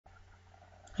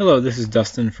Hello, this is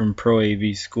Dustin from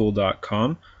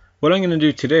ProAVSchool.com. What I'm going to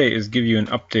do today is give you an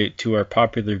update to our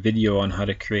popular video on how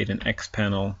to create an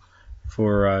XPanel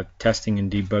for testing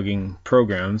and debugging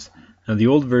programs. Now, the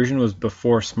old version was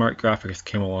before Smart Graphics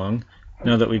came along.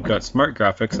 Now that we've got Smart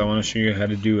Graphics, I want to show you how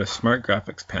to do a Smart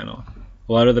Graphics panel.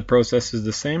 A lot of the process is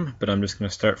the same, but I'm just going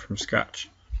to start from scratch.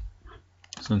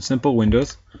 So in Simple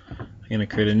Windows, I'm going to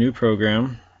create a new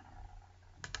program.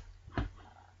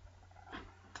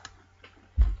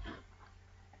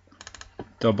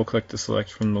 Double click to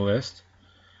select from the list.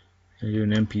 I'm going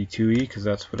to do an MP2E because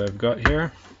that's what I've got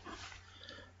here.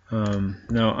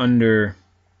 Now under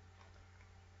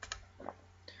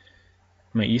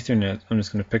my Ethernet, I'm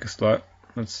just going to pick a slot,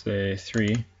 let's say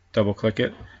 3, double click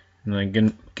it, and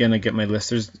again I get my list.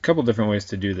 There's a couple different ways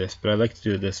to do this, but I like to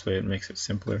do it this way, it makes it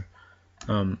simpler.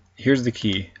 Here's the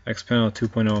key, XPanel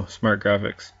 2.0 Smart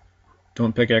Graphics.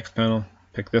 Don't pick XPanel,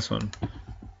 pick this one.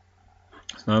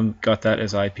 So now I've got that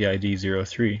as IP ID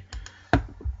 03.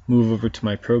 Move over to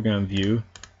my program view,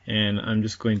 and I'm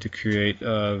just going to create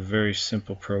a very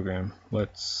simple program.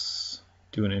 Let's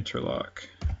do an interlock.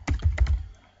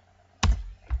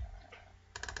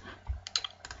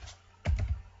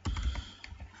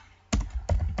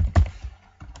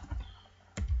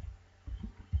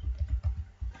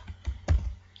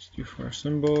 Let's do 4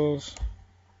 symbols.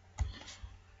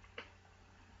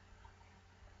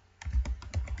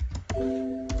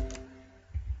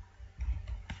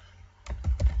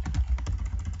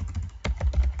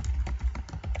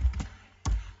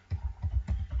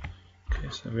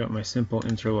 So I've got my simple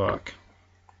interlock.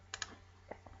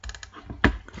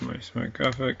 Got my Smart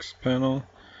Graphics panel.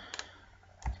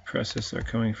 The presses are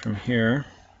coming from here.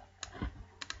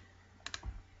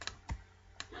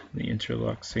 The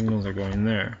interlock signals are going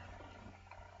there.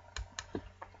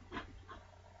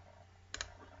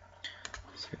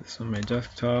 Let's get this on my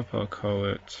desktop. I'll call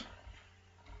it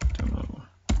demo.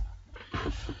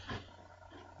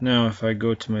 Now if I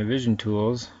go to my vision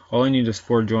tools, all I need is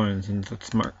 4 joins in the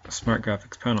Smart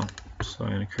Graphics panel. So I'm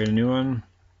going to create a new one,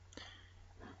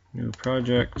 new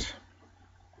project,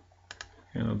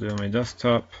 and I'll do it on my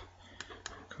desktop,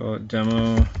 call it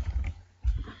demo,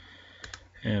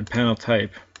 and panel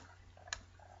type,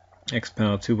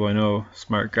 XPanel 2.0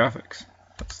 Smart Graphics.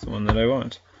 That's the one that I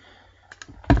want.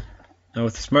 Now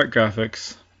with the Smart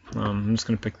Graphics, I'm just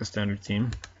going to pick the standard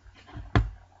theme.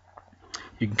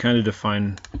 You can kind of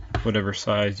define whatever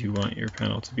size you want your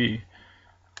panel to be.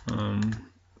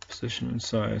 Position and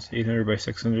size, 800 by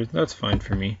 600, that's fine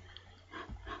for me.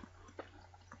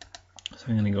 So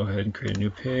I'm going to go ahead and create a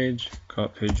new page, call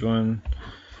it page 1,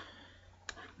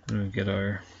 and we get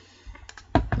our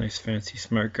nice fancy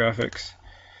Smart Graphics.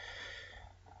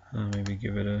 Maybe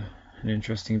give it an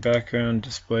interesting background,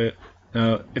 display it.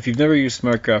 Now if you've never used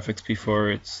Smart Graphics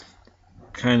before, it's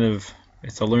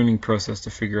a learning process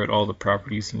to figure out all the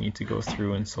properties you need to go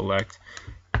through and select.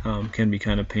 Can be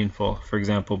kind of painful. For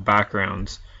example,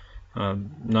 backgrounds.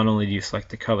 Not only do you select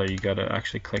the color, you got to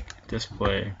actually click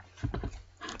display.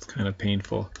 It's kind of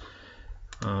painful.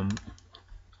 I'm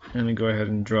going to go ahead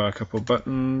and draw a couple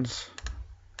buttons.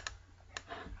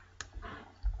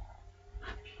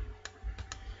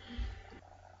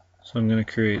 So I'm going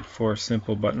to create 4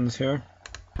 simple buttons here.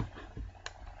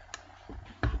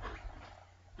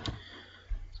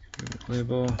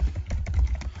 Label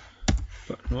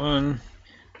button 1.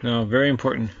 Now very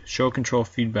important, show control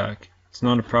feedback. It's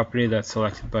not a property that's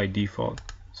selected by default,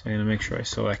 so I'm going to make sure I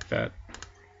select that.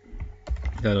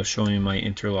 That'll show me my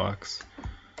interlocks.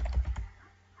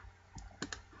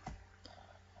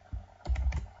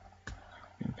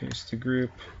 And paste the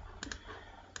group,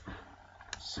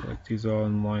 select these all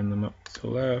and line them up to the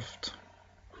left,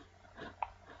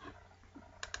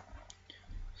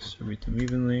 distribute them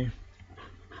evenly.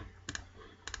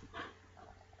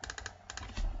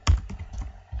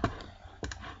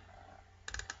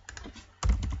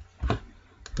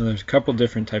 Now there's a couple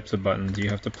different types of buttons. You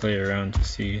have to play around to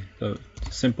see. The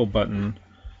simple button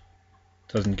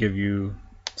doesn't give you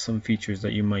some features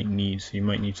that you might need, so you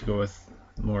might need to go with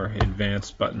a more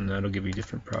advanced button that'll give you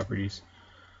different properties.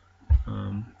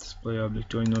 Display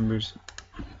object join numbers.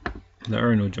 There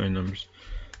are no join numbers,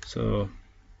 so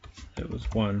it was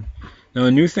 1. Now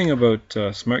a new thing about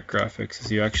Smart Graphics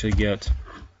is you actually get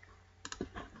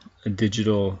a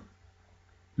digital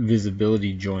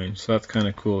visibility join, so that's kind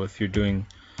of cool. If you're doing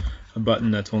a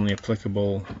button that's only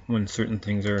applicable when certain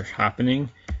things are happening,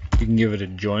 you can give it a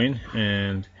join,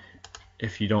 and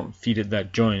if you don't feed it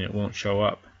that join, it won't show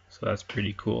up. So that's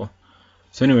pretty cool.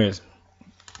 So anyways,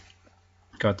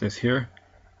 got this here.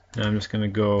 Now I'm just going to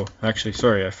go, actually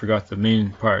sorry, I forgot the main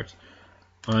part.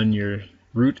 On your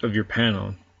root of your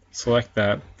panel, select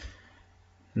that,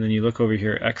 and then you look over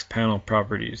here, XPanel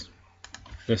properties.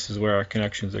 This is where our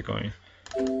connections are going.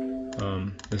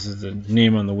 This is the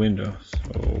name on the window,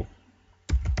 so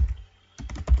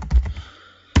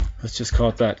let's just call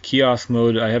it that. Kiosk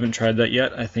mode, I haven't tried that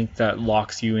yet. I think that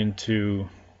locks you into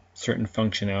certain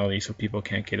functionality so people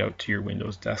can't get out to your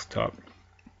Windows desktop.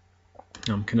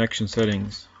 Connection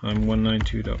settings, I'm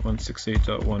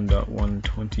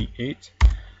 192.168.1.128,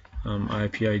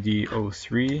 IP ID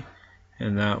 03,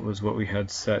 and that was what we had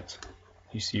set.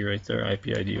 You see right there,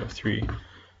 IP ID 03. So I'm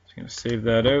going to save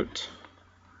that out.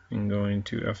 I'm going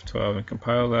to F12 and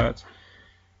compile that.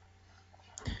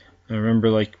 Now remember,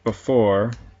 like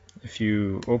before, if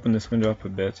you open this window up a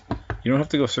bit, you don't have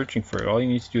to go searching for it. All you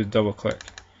need to do is double click.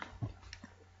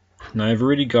 Now I've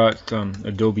already got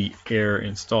Adobe Air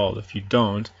installed. If you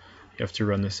don't, you have to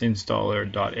run this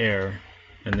installer.air,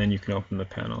 and then you can open the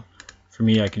panel. For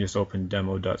me, I can just open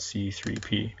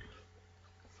demo.c3p.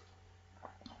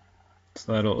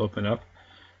 So that'll open up.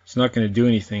 It's not going to do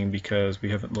anything because we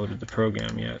haven't loaded the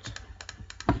program yet.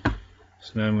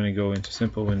 So now I'm going to go into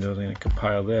Simple Windows. I'm going to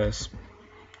compile this,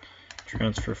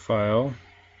 transfer file,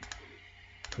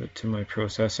 put it to my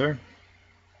processor.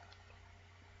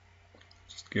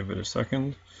 Just give it a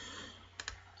second.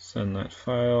 Send that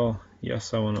file.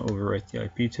 Yes, I want to overwrite the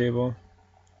IP table.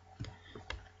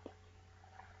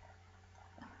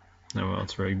 Now while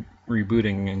it's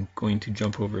rebooting, I'm going to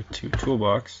jump over to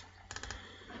Toolbox.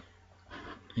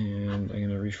 And I'm going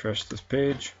to refresh this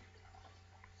page.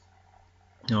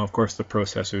 Now of course the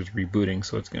processor is rebooting,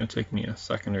 so it's going to take me a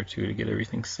second or two to get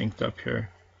everything synced up here.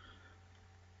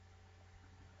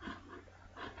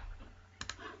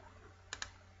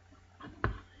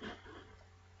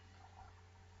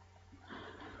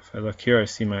 If I look here, I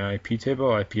see my IP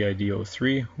table, IP ID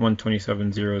 03,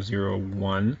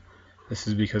 127.0.0.1. This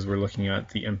is because we're looking at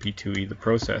the MP2E, the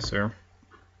processor.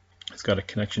 It's got a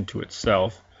connection to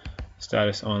itself.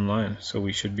 Status online, so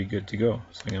we should be good to go.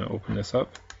 So I'm going to open this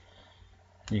up.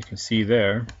 You can see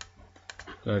there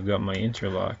that I've got my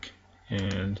interlock,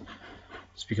 and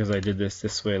it's because I did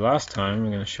this way last time. I'm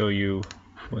going to show you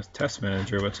with Test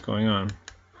Manager what's going on.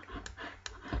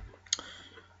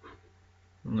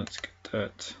 And let's get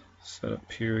that set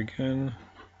up here again.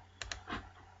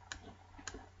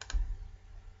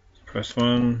 Press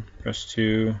 1, press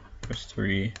 2, press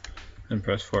 3, and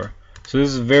press 4. So this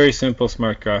is very simple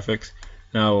Smart Graphics.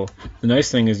 Now the nice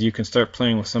thing is you can start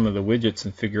playing with some of the widgets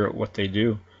and figure out what they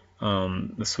do.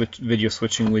 The video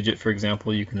switching widget, for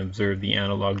example, you can observe the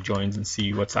analog joins and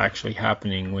see what's actually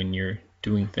happening when you're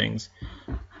doing things.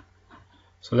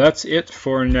 So that's it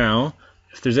for now.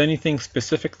 If there's anything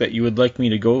specific that you would like me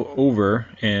to go over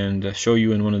and show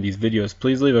you in one of these videos,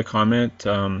 please leave a comment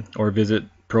or visit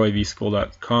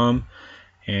proavschool.com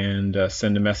and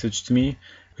send a message to me.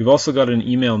 We've also got an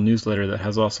email newsletter that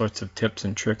has all sorts of tips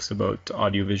and tricks about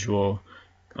audiovisual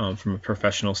from a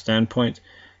professional standpoint,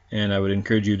 and I would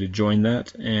encourage you to join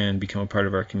that and become a part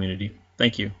of our community.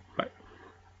 Thank you.